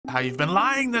how you've been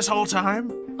lying this whole time?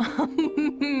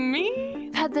 Me?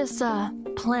 I've had this,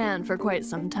 plan for quite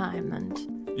some time, and...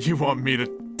 You want me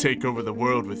to take over the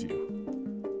world with you?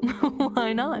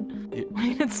 Why not? Yeah. I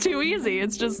mean, it's too easy.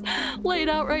 It's just laid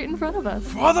out right in front of us.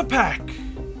 For the pack!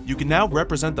 You can now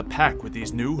represent the pack with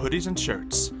these new hoodies and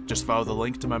shirts. Just follow the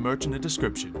link to my merch in the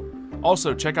description.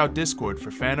 Also, check out Discord for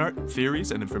fan art,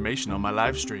 theories, and information on my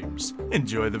live streams.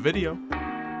 Enjoy the video.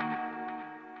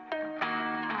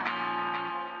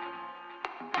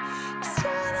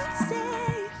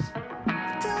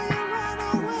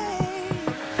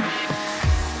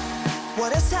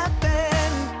 What has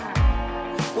happened?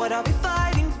 What are we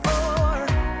fighting for?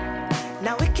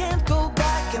 Now we can't go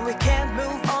back and we can't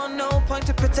move on. No point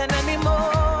to pretend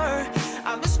anymore.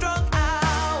 I'm strung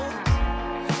out,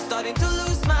 starting to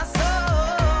lose my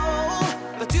soul.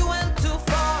 But you went too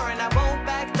far and I won't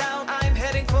back down. I'm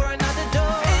heading for another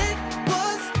door. It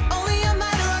was only a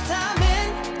matter of timing.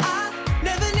 I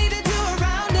never needed you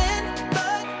around it,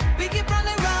 but we keep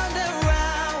running round and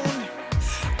round.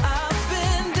 I've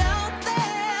been down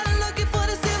there looking for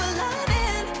the silver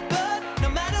lining, but no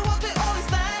matter what, we're always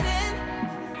fighting.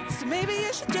 So maybe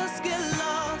you should just get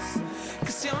lost,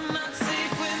 'cause you're not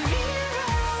safe with me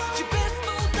around. You best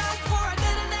fold out before I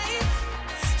detonate.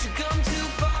 You come too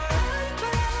far.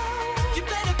 You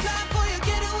better plan for your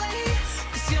getaway,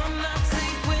 'cause you're not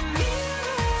safe with me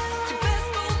around. You best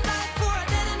fold out before I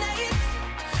detonate.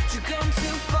 You come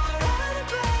too far.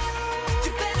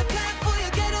 You better plan for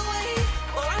your getaway,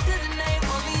 or I detonate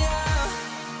on the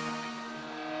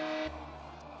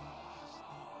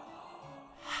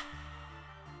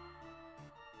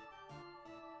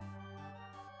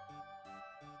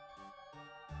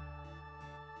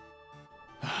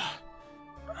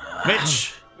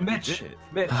Mitch! Mitch,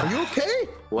 are you okay?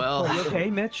 Well, Are you okay,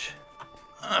 Mitch?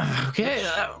 okay,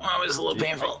 that one was a little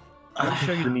painful. I'm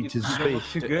sure you need to don't space. look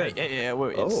too good. Yeah,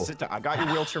 wait, Oh. sit down. I got your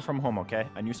wheelchair from home, okay?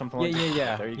 I knew something like that.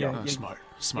 Yeah. There you Yeah, go. Oh, yeah. smart,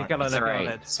 smart. Get on It's it, get on alright.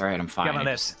 it. It's alright, I'm fine. Get on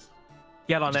I it. just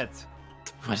Get on it.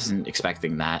 wasn't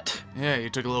expecting that. Yeah, you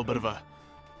took a little bit of a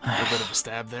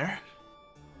stab there.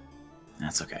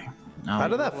 That's okay. How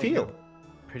did that feel?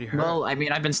 Pretty hurt. Well, I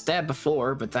mean, I've been stabbed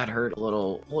before, but that hurt a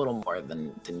little more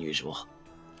than usual.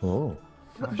 Oh.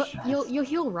 But you'll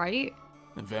heal, right?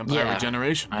 And vampire Yeah.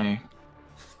 regeneration.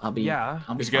 I'll be. Yeah.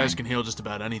 I'll be These guys fine. can heal just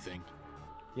about anything.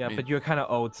 Yeah, but you're kind of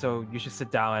old, so you should sit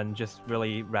down and just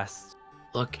really rest.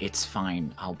 Look, it's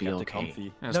fine. I'll be Kept it okay.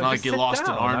 comfy. And it's No, not like just you sit lost an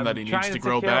down. arm I'm that he trying needs to to take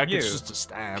grow care of back. It's you. just a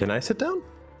stab. Can I sit down?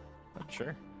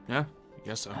 Sure. Yeah, I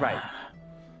guess so. Right.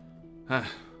 Huh.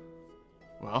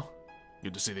 Well,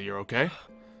 good to see that you're okay.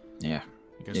 Yeah.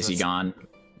 I guess Is he that's- gone?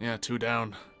 Yeah, 2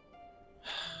 down.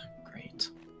 Great.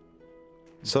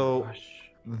 So Gosh.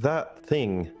 that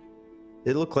thing,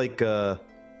 it looked like that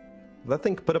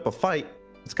thing put up a fight.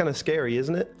 It's kind of scary,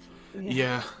 isn't it?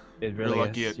 Yeah, It we're really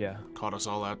lucky is. it Yeah. caught us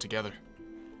all out together.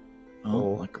 Well, Oh.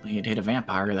 luckily it hit a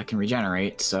vampire that can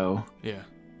regenerate, so Yeah,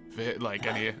 if it hit like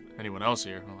anyone else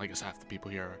here, well, I guess half the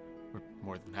people here or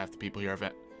more than half the people here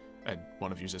are and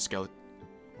one of you's a skeleton,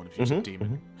 one of you's a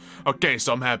demon. Okay,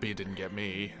 so I'm happy it didn't get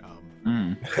me.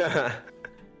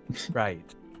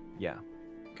 Right. Yeah.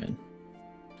 good.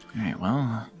 All right,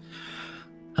 well,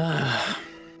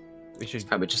 We should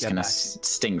probably just get gonna back.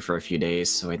 sting for a few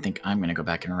days, so I think I'm gonna go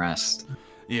back and rest.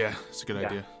 Yeah, it's a good Yeah.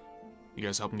 idea. You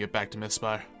guys help him get back to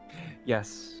Mythspire.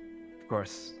 Yes, of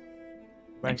course.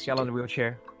 Right, Thanks, get on the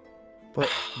wheelchair. But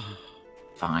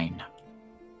Fine.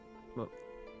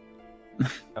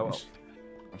 Oh, well.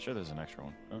 I'm sure there's an extra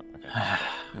one. Oh, okay.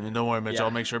 I mean, don't worry, Mitch. Yeah.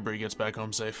 I'll make sure Bree gets back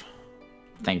home safe.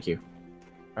 Thank you.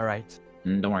 All right.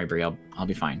 Don't worry, Bree. I'll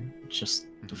be fine. It's just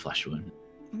the flesh wound.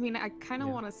 I mean, I kind of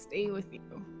Yeah. want to stay with you.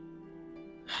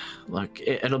 Look,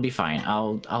 it'll be fine.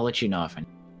 I'll let you know if I.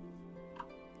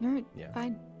 Alright, Yeah.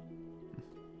 fine.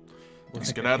 Let's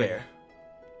take get good out of care. here.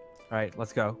 All right,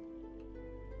 let's go.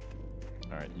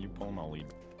 All right, you pull him, I'll lead.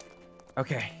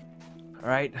 Okay. All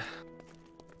right.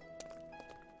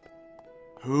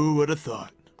 Who would have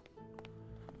thought?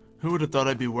 Who would have thought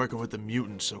I'd be working with the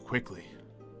mutants so quickly?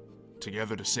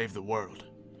 Together to save the world.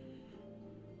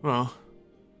 Well,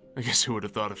 I guess who would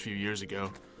have thought a few years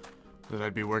ago that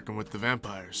I'd be working with the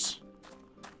vampires?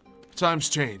 Times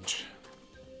change.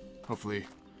 Hopefully,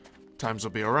 times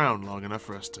will be around long enough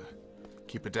for us to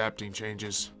keep adapting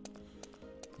changes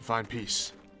and find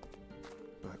peace.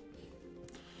 But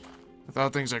with how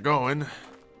things are going,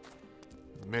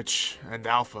 Mitch and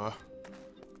Alpha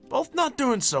both not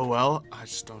doing so well. I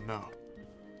just don't know.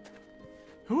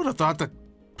 Who would have thought that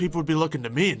people would be looking to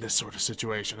me in this sort of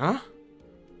situation, huh?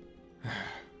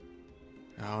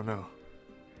 I don't know.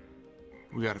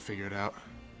 We gotta figure it out.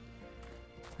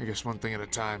 I guess one thing at a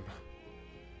time.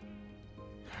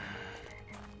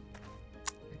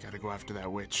 gotta go after that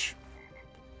witch.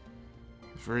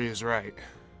 Free is right.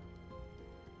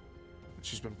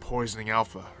 She's been poisoning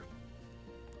Alpha.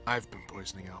 I've been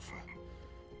poisoning Alpha.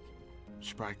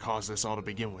 She probably caused this all to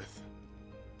begin with.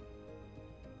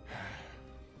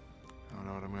 I don't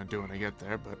know what I'm gonna do when I get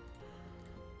there, but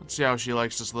let's see how she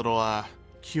likes this little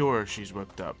cure she's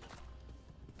whipped up.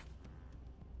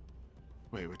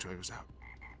 Wait, which way was that?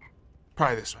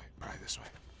 Probably this way. Probably this way.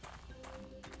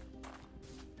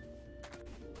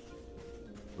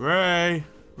 Ray!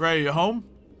 Ray, you home?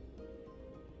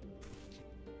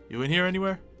 You in here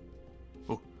anywhere?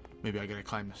 Oh, maybe I gotta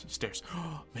climb the stairs.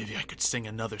 Maybe I could sing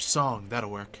another song. That'll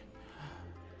work.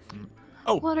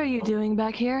 Oh! What are you doing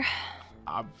back here?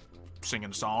 I'm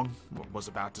singing a song. Was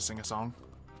about to sing a song.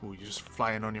 Ooh, you just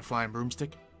flying on your flying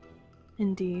broomstick?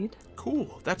 Indeed.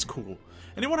 Cool. That's cool.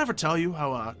 Anyone ever tell you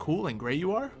how cool and great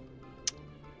you are?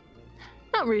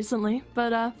 Not recently,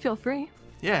 but feel free.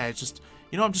 Yeah, it's just,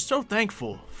 you know, I'm just so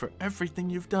thankful for everything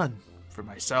you've done. For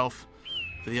myself,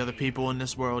 for the other people in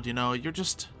this world, you know, you're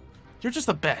just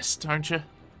the best, aren't you?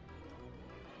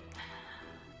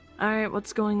 Alright,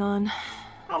 what's going on?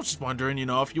 I was just wondering, you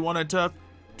know, if you wanted to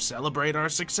celebrate our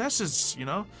successes, you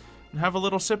know, and have a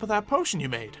little sip of that potion you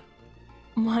made.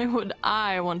 Why would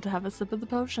I want to have a sip of the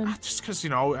potion? Just because, you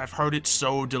know, I've heard it's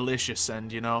so delicious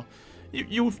and, you know,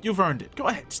 you've earned it. Go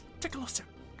ahead, just take a little sip.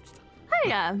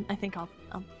 Hey, I think I'll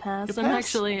pass. You I'm pass?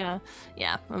 actually,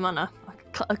 yeah, I'm on a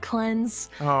cleanse.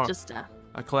 Oh, Just,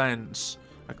 a cleanse.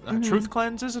 A truth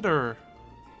cleanse, is it, or?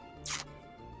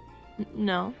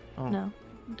 No, Oh. no,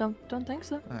 don't think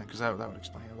so. Because that would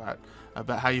explain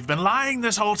about how you've been lying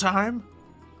this whole time.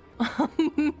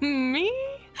 Me?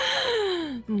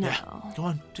 No. Yeah. Go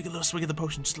on, take a little swig of the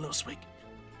potion, just a little swig.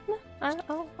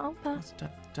 I'll pass. Take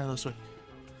a little swig.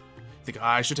 Think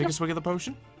I should take a swig of the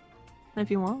potion? If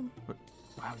you want.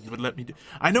 Wow, you would let me do.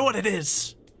 I know what it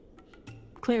is.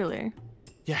 Clearly.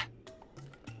 Yeah.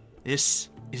 This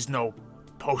is no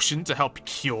potion to help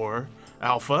cure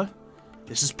Alpha.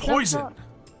 This is poison. not-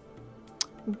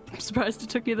 I'm surprised it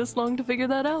took you this long to figure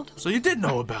that out. So you did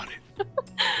know about it.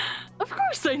 Of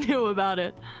course I knew about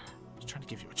it. I was trying to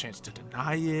give you a chance to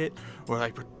deny it, or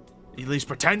like at least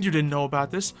pretend you didn't know about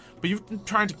this. But you've been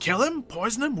trying to kill him,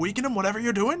 poison him, weaken him, whatever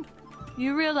you're doing.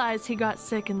 You realize he got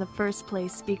sick in the first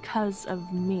place because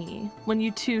of me. When you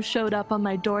two showed up on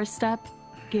my doorstep,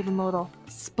 gave him a little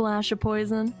splash of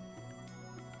poison.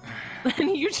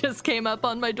 Then you just came up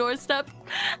on my doorstep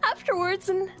afterwards,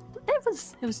 and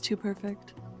it was too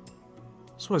perfect.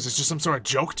 So is this just some sort of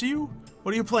joke to you?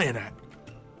 What are you playing at?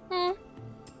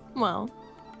 Well,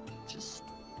 just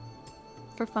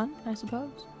for fun, I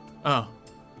suppose. Oh,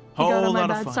 You whole got on my lot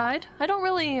of bad fun. side. I don't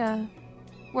really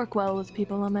work well with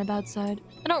people on my bad side.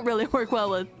 I don't really work well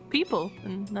with people,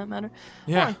 in that matter.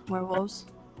 Yeah, Or werewolves.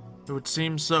 it would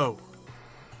seem so.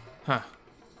 Huh.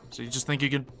 So you just think you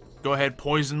can go ahead,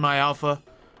 poison my Alpha,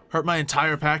 hurt my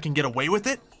entire pack, and get away with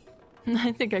it?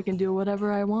 I think I can do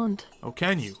whatever I want. Oh,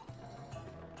 can you?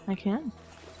 I can.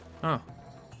 Huh.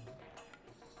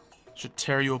 Should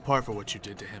tear you apart for what you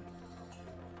did to him.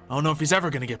 I don't know if he's ever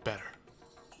gonna get better.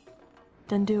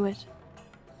 Then do it.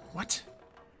 What?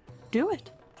 Do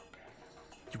it.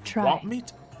 You Try. want me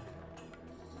to...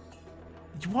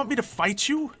 You want me to fight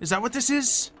you? Is that what this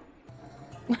is?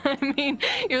 I mean,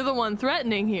 you're the one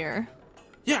threatening here.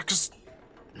 Yeah, 'cause...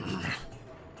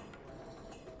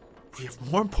 we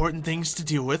have more important things to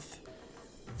deal with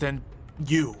than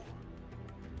you.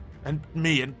 And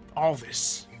me and all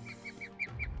this.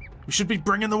 We should be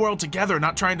bringing the world together,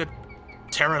 not trying to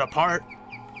tear it apart.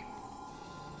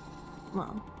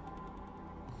 Well,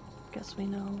 guess we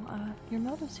know your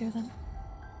motives here then.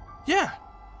 Yeah,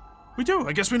 we do.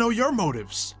 I guess we know your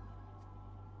motives.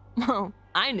 Well,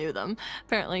 I knew them.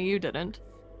 Apparently you didn't.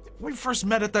 When we first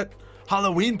met at that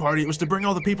Halloween party, it was to bring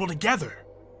all the people together.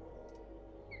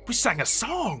 We sang a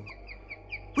song.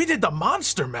 We did the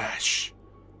Monster Mash.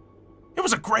 It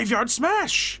was a graveyard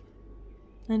smash.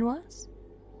 It was.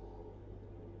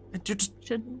 And you just...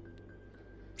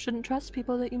 Shouldn't trust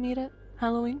people that you meet at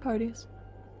Halloween parties.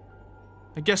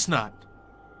 I guess not.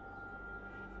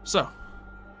 So.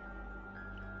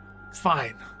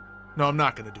 Fine. No, I'm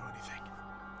not gonna do anything.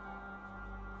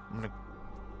 I'm gonna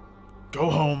go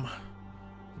home.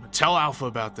 I'm gonna tell Alpha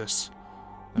about this.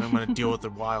 And I'm gonna deal with the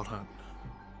wild hunt.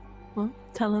 Well,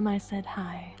 tell him I said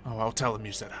hi. Oh, I'll tell him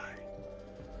you said hi.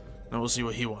 And we'll see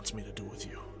what he wants me to do with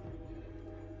you.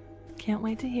 Can't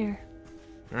wait to hear.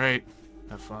 Great.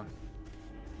 Have fun.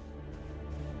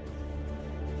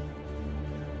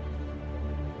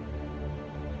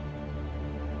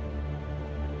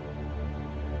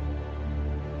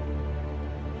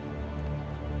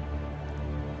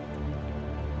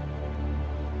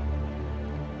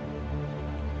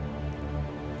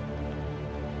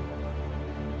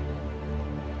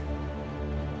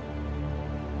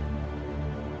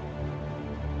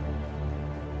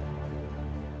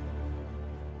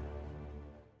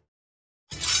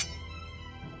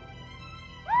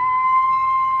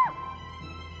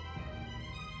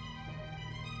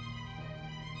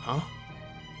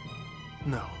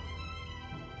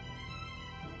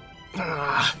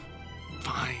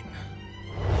 Fine.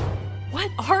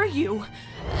 What are you?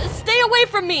 Stay away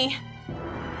from me!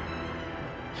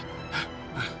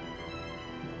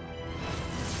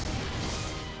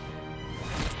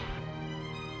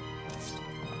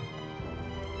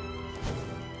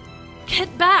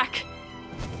 Get back!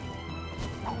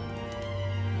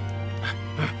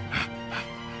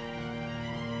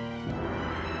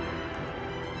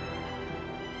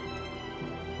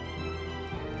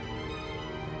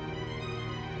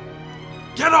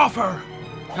 Get off her!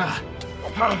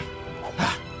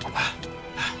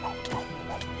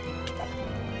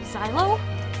 Xylo?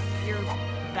 You're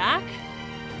back?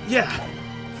 Yeah,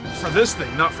 for this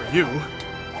thing, not for you.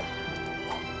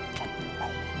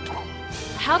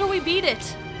 How do we beat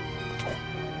it?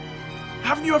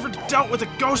 Haven't you ever dealt with a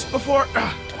ghost before?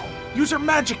 Use her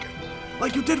magic,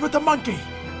 like you did with the monkey.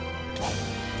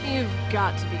 You've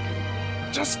got to be kidding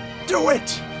me. Just do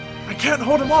it! I can't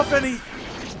hold him off any...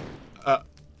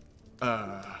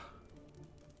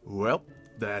 Well,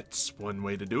 that's one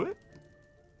way to do it.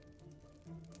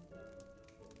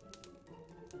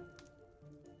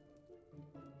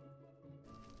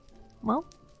 Well?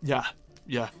 Yeah,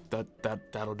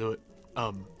 that'll do it.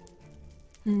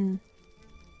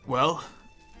 Well,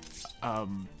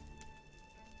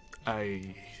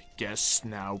 I guess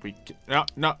now we can...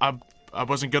 No, I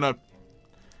wasn't gonna...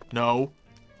 No.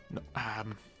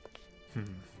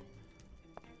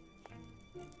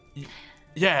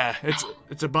 Yeah,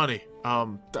 it's a bunny.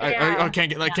 I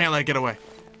can't let it get away.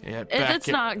 Yeah, It's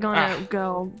not gonna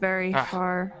go very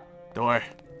far. Don't worry.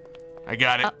 I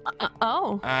got it.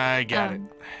 Oh. I got it.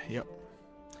 Yep.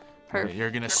 Perfect.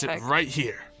 You're gonna sit right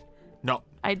here. No.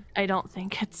 I don't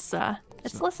think it's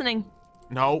listening.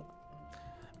 No.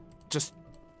 Just.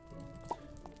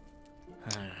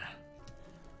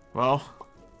 Well.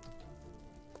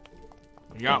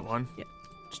 We got one. Yeah.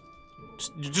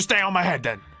 Just stay on my head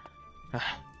then.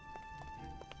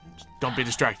 Just don't be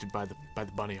distracted by the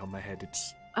bunny on my head.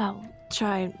 It's. I'll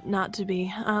try not to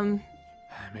be.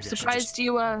 Maybe Surprised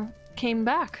you came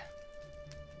back.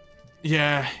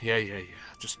 Yeah.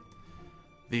 Just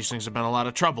these things have been a lot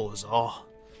of trouble, is all.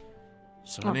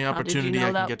 So any how did you opportunity know I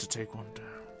can that? get to take one down.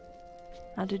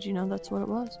 How did you know that's what it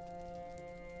was?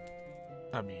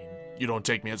 I mean, you don't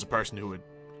take me as a person who would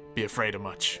be afraid of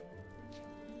much.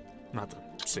 Not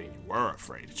to say you were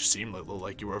afraid. It just seemed a little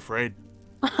like you were afraid.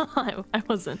 I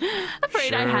wasn't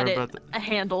afraid. I Sure had about it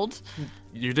handled.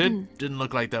 You did? Didn't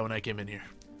look like that when I came in here.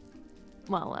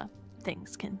 Well,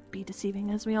 things can be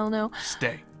deceiving, as we all know.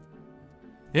 Stay.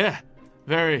 Yeah,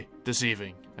 very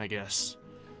deceiving, I guess.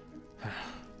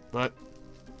 But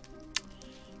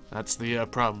that's the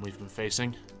problem we've been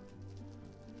facing.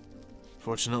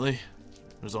 Fortunately,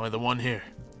 there's only the one here.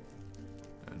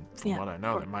 And from what I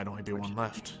know, there might only be one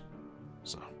left.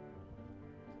 So,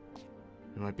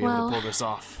 we might be able to pull this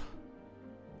off.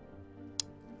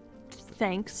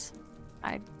 Thanks.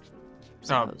 I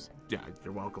suppose. Yeah,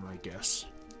 you're welcome, I guess.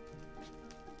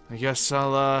 I guess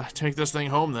I'll take this thing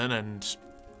home then and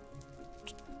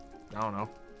I don't know,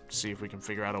 see if we can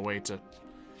figure out a way to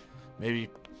maybe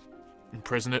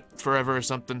imprison it forever or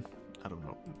something. I don't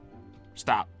know.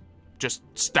 Stop. Just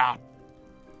stop.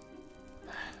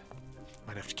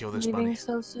 Might have to kill this Leaving bunny.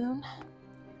 so soon?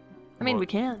 I mean, Well- we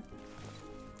can.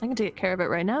 I can take care of it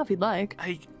right now if you'd like.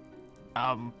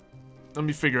 Let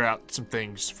me figure out some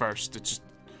things first. It's just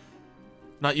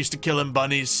not used to killing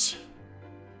bunnies.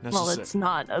 Well, it's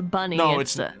not a bunny. No,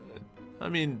 it's a... I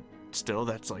mean, still,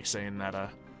 that's like saying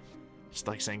that, it's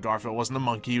like saying Garfield wasn't a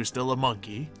monkey, he was still a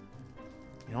monkey.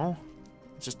 You know?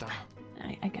 It's just,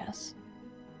 I guess.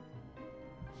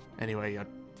 Anyway,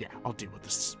 yeah, I'll deal with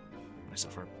this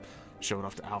myself, or show it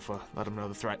off to Alpha, let him know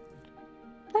the threat.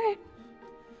 Alright.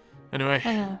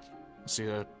 Anyway, see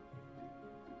you,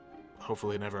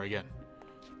 hopefully never again.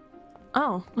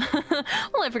 Oh.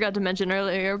 Well, I forgot to mention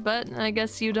earlier, but I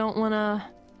guess you don't want to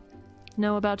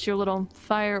know about your little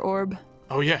fire orb.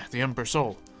 Oh yeah, the Ember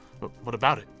Soul. What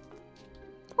about it?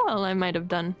 Well, I might have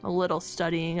done a little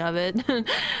studying of it.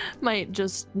 Might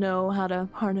just know how to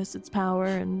harness its power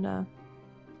and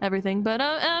everything. But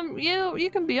you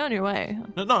can be on your way.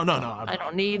 No. I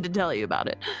don't need to tell you about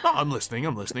it. No, I'm listening.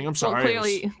 I'm sorry.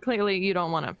 Well, clearly you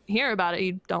don't want to hear about it.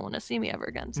 You don't want to see me ever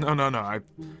again. So. No.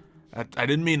 I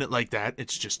didn't mean it like that.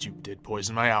 It's just you did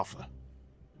poison my Alpha.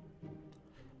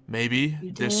 Maybe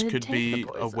this could be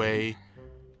a way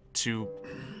to...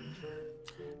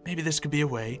 Maybe this could be a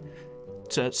way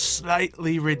to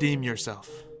slightly redeem yourself.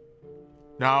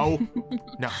 No.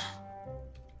 No.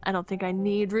 I don't think I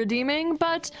need redeeming,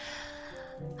 but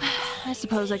I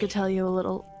suppose I could tell you a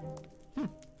little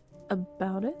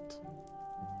about it.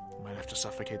 might have to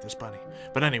suffocate this bunny.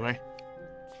 But anyway,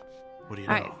 what do you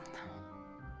know? Alright.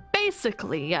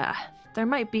 Basically, yeah. There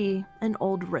might be an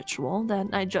old ritual that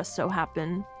I just so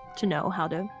happen to know how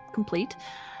to complete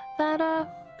that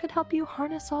could help you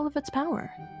harness all of its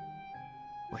power.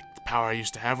 Like the power I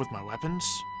used to have with my weapons?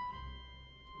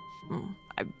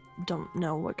 I don't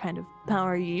know what kind of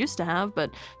power you used to have,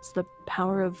 but it's the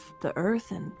power of the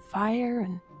earth and fire,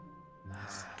 and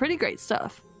it's pretty great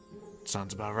stuff.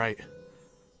 Sounds about right.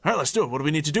 Alright, let's do it. What do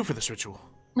we need to do for this ritual?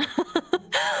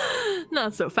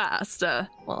 Not so fast.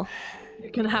 Well,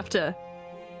 you're gonna have to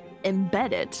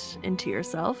embed it into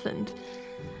yourself, and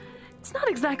it's not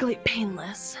exactly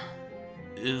painless.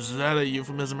 Is that a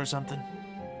euphemism or something?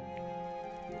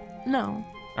 No.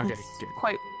 Okay, It's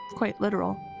good. quite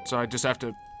literal. So I just have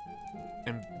to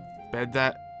embed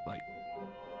that? Like,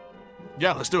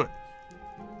 yeah, let's do it.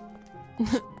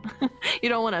 You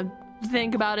don't want to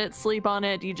think about it, sleep on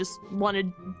it, you just want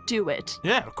to do it.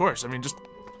 Yeah, of course. I mean, just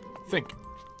think.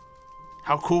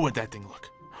 How cool would that thing look?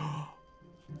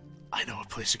 I know a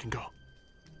place it can go.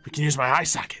 We can use my eye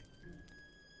socket.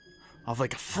 I'll have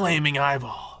like a flaming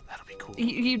eyeball. That'll be cool.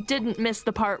 You didn't miss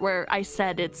the part where I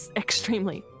said it's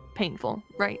extremely painful,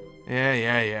 right?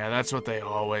 Yeah. That's what they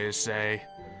always say.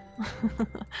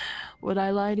 Would I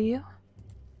lie to you?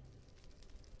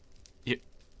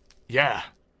 Yeah.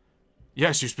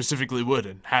 Yes, you specifically would,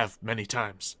 and have many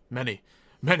times. Many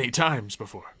times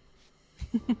before.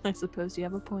 I suppose you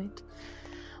have a point.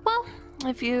 Well,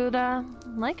 if you'd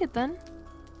like it then,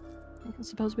 I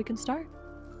suppose we can start.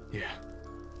 Yeah.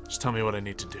 Just tell me what I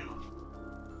need to do.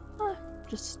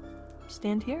 Just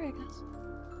stand here, I guess.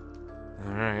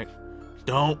 Alright.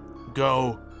 Don't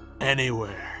go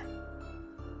anywhere.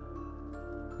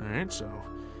 Alright, so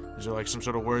is there like some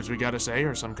sort of words we gotta say,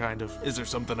 or some kind of... Is there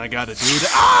something I gotta do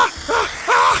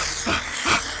to...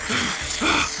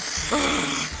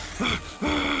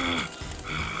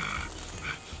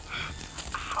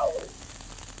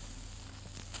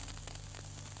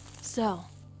 So,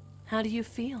 how do you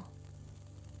feel?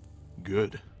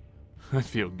 Good. I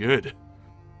feel good.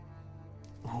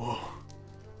 Whoa.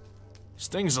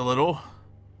 Stings a little,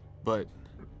 but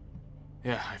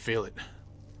yeah, I feel it.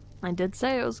 I did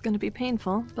say it was going to be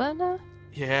painful, but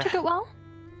Yeah. took it well.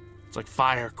 It's like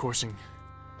fire coursing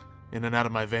in and out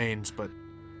of my veins, but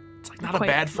it's like not a Quite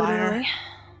bad fire. literally.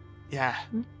 Yeah.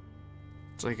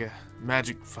 It's like a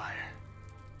magic fire.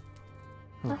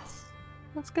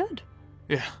 That's good.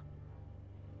 Yeah.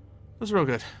 It was real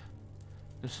good.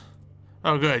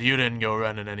 Oh, good. You didn't go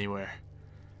running anywhere.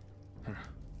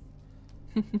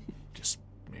 Just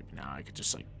maybe now I could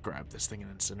just like grab this thing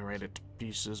and incinerate it to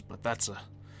pieces, but that's a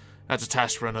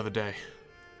task for another day.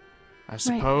 I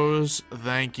suppose.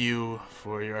 Thank you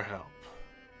for your help.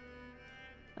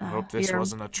 I hope this You're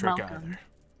wasn't a trick welcome, either.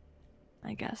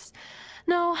 I guess.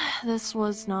 No, this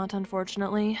was not,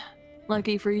 unfortunately.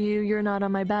 Lucky for you, you're not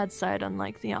on my bad side,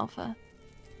 unlike the Alpha.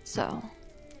 So.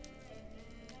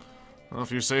 Well,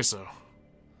 if you say so.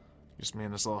 Just me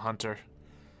and this little hunter.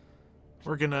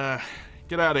 We're gonna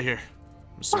get out of here.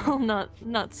 I'm assuming. Well,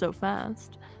 not so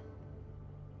fast.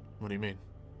 What do you mean?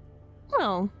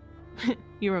 Well,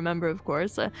 you remember, of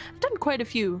course. I've done quite a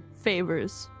few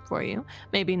favors for you.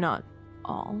 Maybe not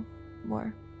all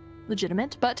more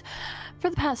legitimate, but for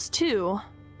the past two,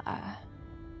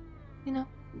 you know,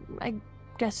 I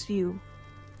guess you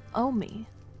owe me.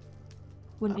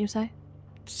 Wouldn't you say?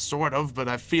 Sort of, but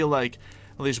I feel like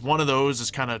at least one of those is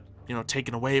kind of, you know,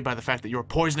 taken away by the fact that you were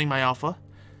poisoning my alpha.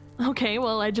 Okay,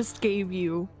 well, I just gave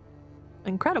you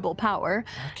incredible power.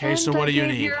 Okay, so and what I do you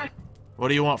gave need? your- What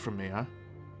do you want from me, huh?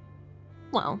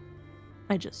 Well,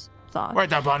 I just thought. Where'd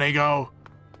that bunny go?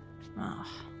 Ugh.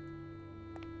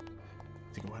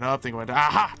 Think it went up, think it went down.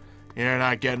 Aha! You're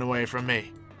not getting away from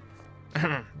me.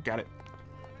 Got it.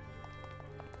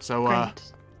 So,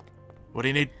 Great. what do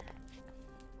you need?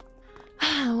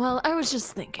 Well, I was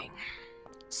just thinking.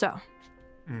 So,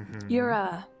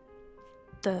 you're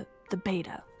the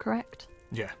beta, correct?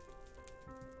 Yeah,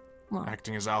 Well,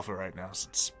 acting as alpha right now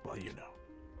since, well, you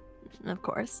know. of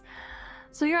course.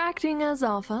 So you're acting as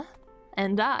Alpha,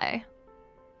 and I,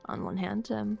 on one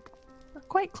hand, am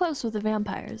quite close with the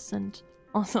vampires, and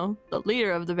also the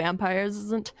leader of the vampires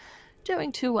isn't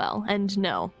doing too well. And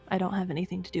no, I don't have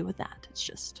anything to do with that. It's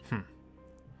just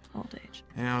old age.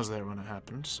 Yeah, I was there when it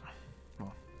happened. So.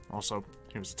 Well, also,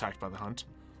 he was attacked by the hunt.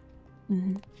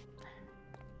 Mm-hmm.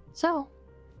 So,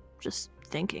 just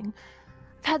thinking.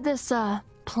 I've had this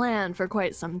plan for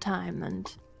quite some time,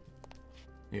 and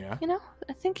Yeah? you know,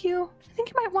 I think you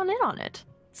might want in on it.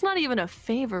 It's not even a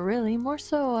favor, really, more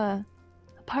so a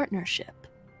partnership.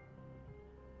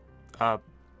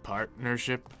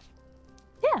 Partnership?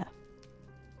 Yeah,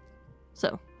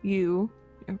 So, you're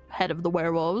head of the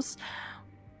werewolves.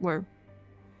 We're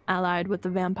allied with the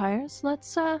vampires.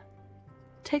 Let's,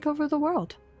 take over the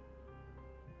world.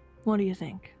 What do you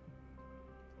think?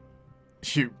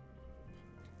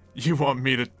 You want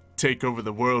me to take over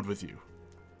the world with you?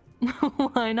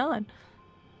 Why not?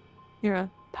 You're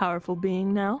a powerful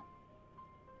being now.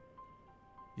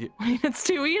 Yeah. I mean, it's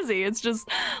too easy. It's just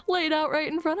laid out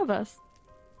right in front of us.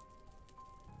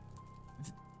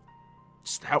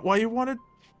 Is that why you wanted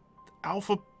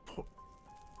Alpha?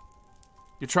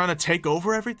 You're trying to take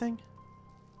over everything?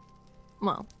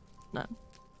 Well, no.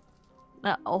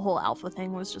 That whole Alpha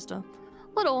thing was just a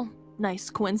little nice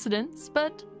coincidence,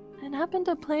 but it happened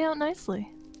to play out nicely.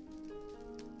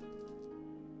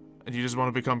 And you just want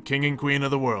to become king and queen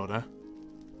of the world, huh?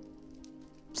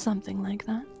 Something like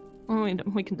that.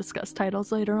 We can discuss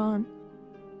titles later on.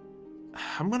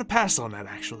 I'm gonna pass on that,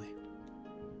 actually.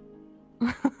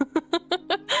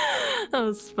 That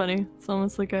was funny. It's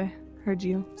almost like I heard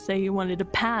you say you wanted to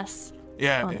pass.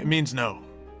 Yeah, it means no.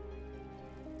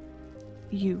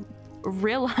 You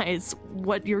realize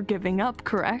what you're giving up,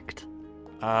 correct?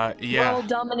 Yeah. World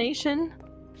domination?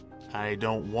 I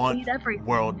don't want Need everything.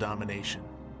 world domination.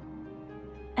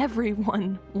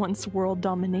 Everyone wants world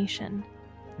domination.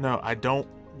 No, I don't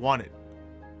want it.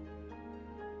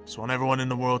 Just want everyone in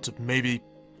the world to maybe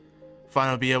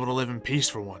finally be able to live in peace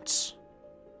for once.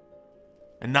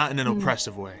 And not in an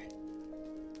oppressive way.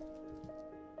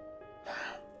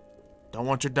 Don't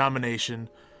want your domination.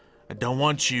 I don't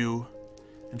want you.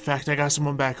 In fact, I got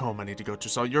someone back home I need to go to.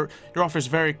 So your offer is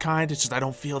very kind. It's just I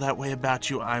don't feel that way about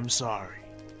you. I'm sorry.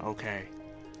 Okay.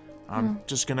 I'm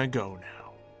just gonna go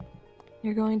now.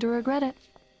 You're going to regret it.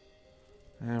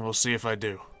 And we'll see if I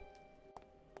do.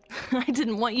 I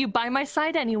didn't want you by my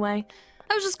side anyway.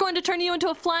 I was just going to turn you into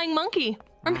a flying monkey.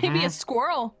 Or maybe a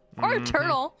squirrel. Or a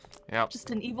turtle. Yep. Just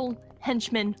an evil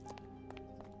henchman.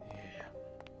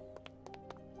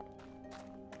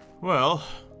 Well,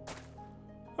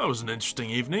 that was an interesting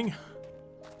evening.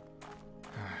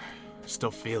 I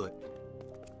still feel it.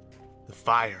 The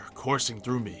fire coursing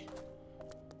through me.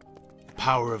 The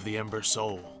power of the Ember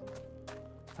Soul.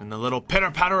 And the little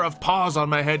pitter-patter of paws on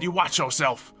my head. You watch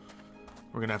yourself!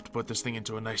 We're gonna have to put this thing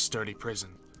into a nice sturdy prison,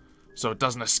 so it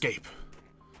doesn't escape.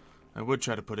 I would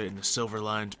try to put it in the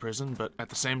silver-lined prison, but at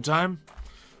the same time,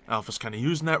 Alpha's kinda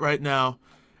using that right now,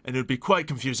 and it would be quite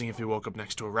confusing if he woke up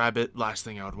next to a rabbit. Last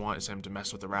thing I would want is him to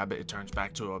mess with the rabbit. It turns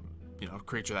back to a,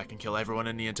 creature that can kill everyone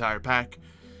in the entire pack.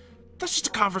 That's just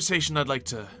a conversation I'd like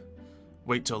to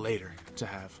wait till later to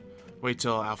have. Wait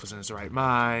till Alpha's in his right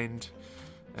mind,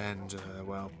 and,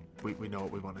 well, we know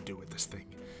what we want to do with this thing.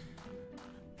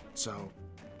 So,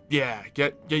 yeah,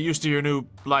 get used to your new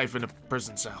life in a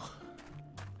prison cell.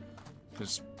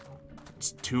 Because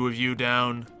it's 2 of you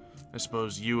down. I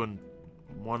suppose you and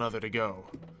 1 other to go.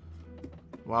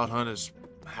 Wild Hunt is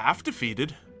half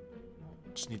defeated.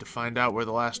 Just need to find out where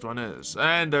the last one is.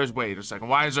 And wait a second,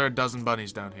 why is there a dozen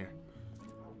bunnies down here?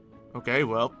 Okay,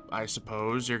 well, I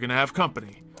suppose you're gonna have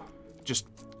company. Just,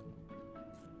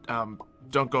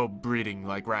 don't go breeding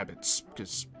like rabbits,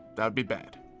 because that would be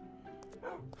bad.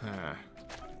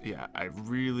 Yeah, I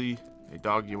really... Hey,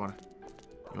 dog, you wanna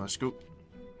scoop?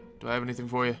 Do I have anything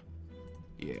for you?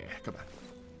 Yeah, come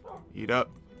on. Eat up.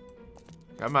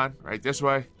 Come on, right this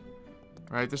way.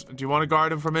 Right this... Do you want to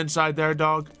guard him from inside there,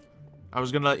 dog? I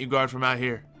was gonna let you guard from out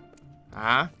here.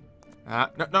 Huh?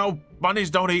 No, bunnies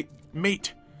don't eat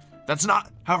meat. That's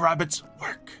not how rabbits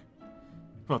work.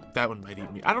 Well, that one might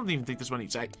eat meat. I don't even think this one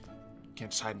eats. I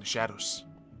can't just hide in the shadows.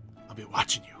 I'll be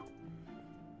watching you.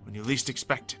 When you least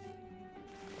expect it,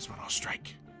 that's when I'll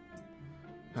strike.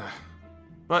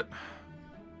 But,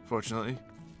 fortunately,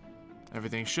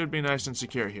 everything should be nice and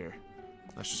secure here.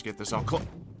 Let's just get this all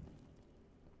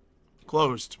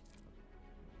closed.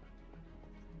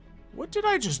 What did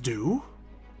I just do?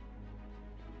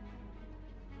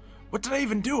 What did I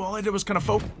even do? All I did was kind of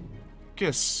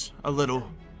focus a little.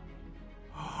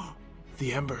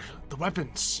 The ember, the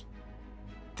weapons.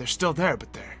 They're still there,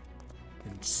 but they're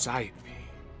inside me.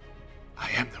 I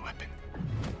am the weapon.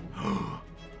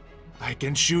 I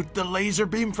can shoot the laser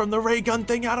beam from the ray gun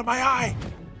thing out of my eye.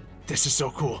 This is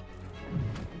so cool.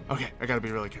 Okay, I gotta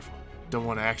be really careful. Don't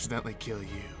want to accidentally kill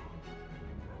you.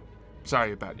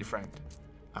 Sorry about your friend.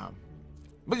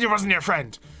 But you wasn't your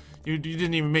friend. You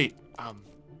didn't even meet.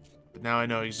 But now I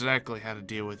know exactly how to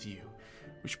deal with you.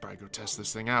 We should probably go test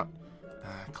this thing out.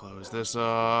 Close this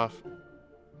off.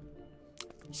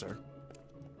 Sir?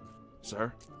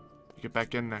 Sir? You get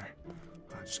back in there.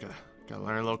 I just gotta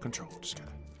learn a little control. Just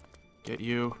gotta get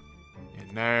you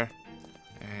in there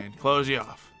and close you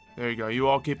off. There you go. You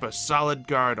all keep a solid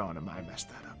guard on him. I messed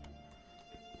that up.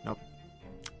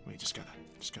 We just gotta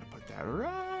put that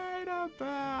right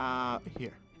about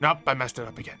here. Nope, I messed it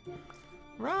up again.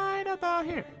 Right about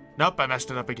here. Nope, I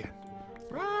messed it up again.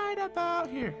 Right about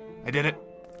here. I did it.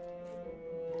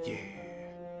 Yeah.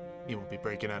 You won't be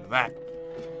breaking out of that.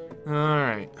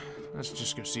 Alright. Let's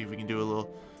just go see if we can do a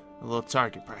little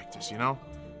target practice, you know?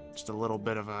 Just a little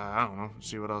bit of I don't know,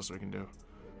 see what else we can do.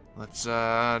 Let's just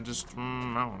I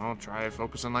don't know, try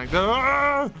focusing like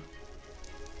that.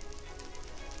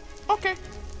 Okay.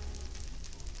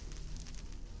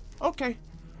 Okay.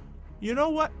 You know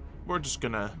what? We're just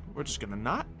gonna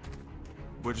not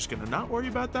worry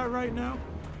about that right now.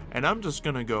 And I'm just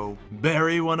gonna go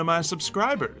bury one of my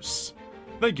subscribers.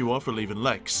 Thank you all for leaving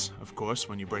likes. Of course,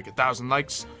 when you break 1,000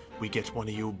 likes, we get one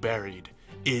of you buried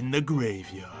in the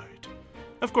graveyard.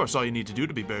 Of course, all you need to do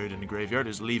to be buried in the graveyard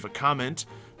is leave a comment,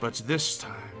 but this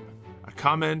time, a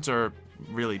comment, or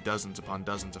really dozens upon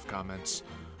dozens of comments,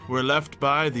 were left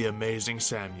by the amazing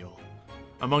Samuel.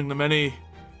 Among the many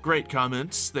great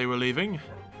comments they were leaving,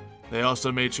 they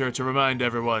also made sure to remind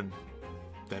everyone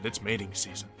that it's mating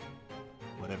season.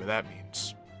 Whatever that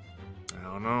means. I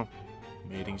don't know.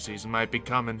 Mating season might be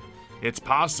coming. It's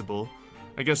possible.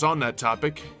 I guess on that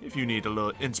topic, if you need a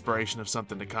little inspiration of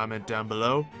something to comment down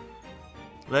below,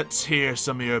 let's hear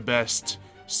some of your best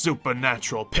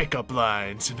supernatural pickup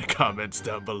lines in the comments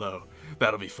down below.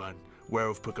 That'll be fun.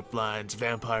 Werewolf pickup lines,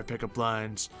 vampire pickup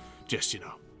lines. Just, you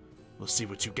know, we'll see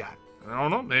what you got. I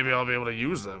don't know, maybe I'll be able to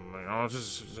use them. You know, it's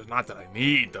just not that I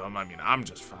need them. I mean, I'm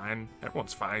just fine.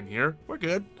 Everyone's fine here. We're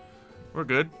good. We're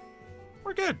good.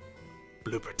 We're good.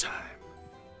 Blooper time.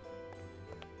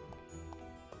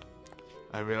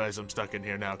 I realize I'm stuck in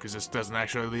here now because this doesn't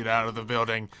actually lead out of the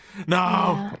building.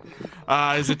 No!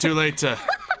 Yeah. Is it too late to...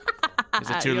 Is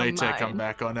it too You're late to mine. come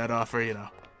back on that offer, you know?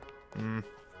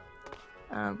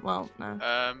 Well, no.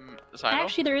 Xylo?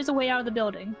 Actually, there is a way out of the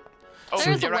building. Oh,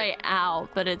 There's a you're right. way out,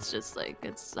 but it's just like,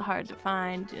 it's hard to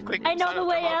find. And... Quick, I know Xylo, the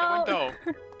way come out. the window.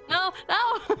 No,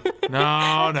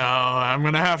 no! No, I'm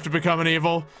gonna have to become an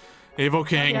evil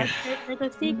king. Yeah, there's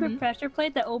a secret pressure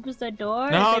plate that opens the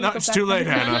door. No, then no, you go it's back too to late,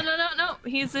 the- Hannah. No.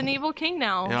 He's an evil king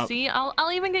now. Yep. See,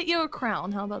 I'll even get you a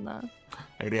crown. How about that?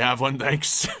 I already have one,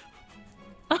 thanks.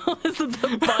 Oh, is it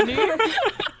the bunny?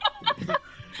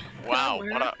 Wow,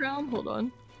 Wear what a crown? Hold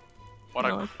on.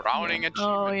 No, crowning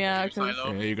achievement. Oh, yeah, for you, 'cause-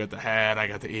 Xylo. Yeah, you got the hat, I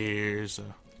got the ears.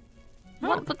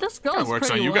 Well, but this goes That works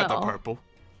on pretty you. well. Got the purple.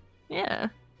 Yeah.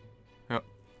 Yep.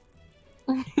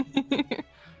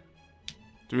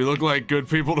 Do we look like good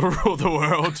people to rule the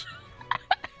world?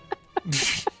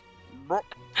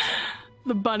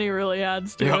 The bunny really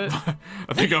adds to Yep. it.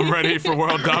 I think I'm ready for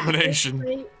world domination.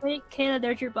 Wait, Kayla,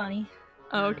 there's your bunny.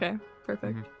 Oh, okay.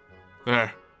 Perfect.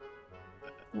 There.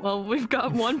 Well, we've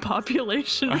got one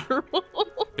population rule.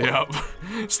 Yep.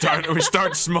 We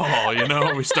start small, you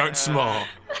know? We start small.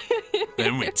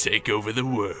 Then we take over the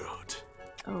world.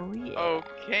 Oh, yeah.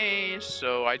 Okay,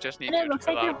 so I just need And it you to looks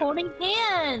fill like you're out. holding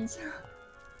hands.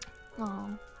 Oh.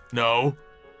 No.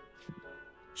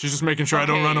 She's just making sure I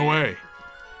don't run Okay. away.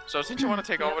 So since you want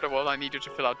to take over the world, I need you to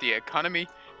fill out the economy.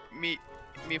 Me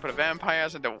for the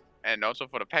vampires and also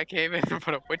for the pack haven and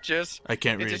for the witches. I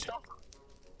can't And read. just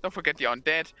don't forget the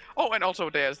undead. Oh, and also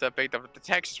there's the bit of the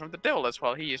taxes from the devil as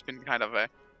well. He has been kind of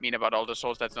mean about all the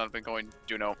souls that's not been going,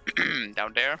 you know,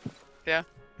 down there. Yeah.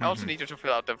 I also need you to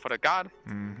fill out for the god.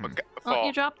 Oh,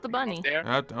 you dropped the bunny. There.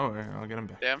 Don't worry, I'll get him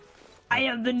back. Yeah. I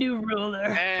am the new ruler.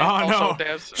 And Oh also no!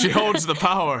 there's She holds the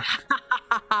power.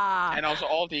 and also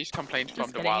all these complaints from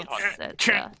Just the kidding, wild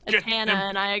hunt. it's Hannah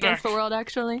and I against the world,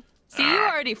 actually. See, you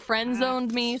already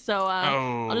friend-zoned me, so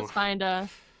I'll just find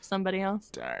somebody else.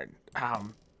 Darn.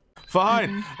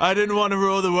 Fine. I didn't want to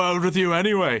rule the world with you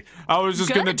anyway. I was just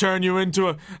gonna Good. turn you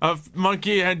into a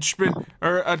monkey henchman,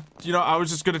 or I was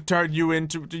just gonna turn you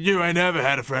into. You ain't never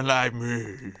had a friend like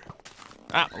me.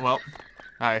 Well,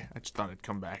 I just thought I'd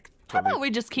come back. How about we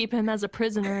just keep him as a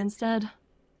prisoner instead?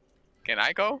 Can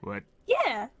I go? What?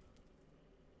 Yeah.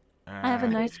 I have a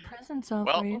nice present for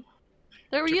Well, you.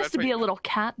 There too used to bad be for a little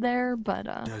cat there, but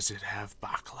Does it have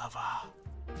baklava?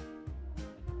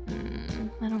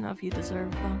 I don't know if you deserve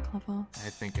baklava. I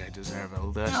think I deserve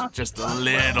just a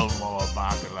little more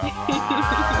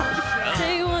baklava.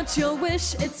 Say what's your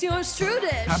wish, it's yours true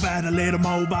dish. How about a little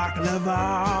more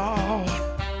baklava?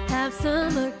 Have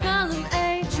some of column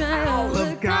A, try all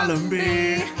of column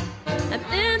B. I'm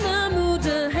in the mood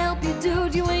to help you,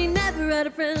 dude. You ain't never had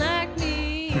a friend like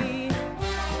me.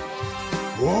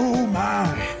 Oh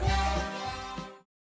my.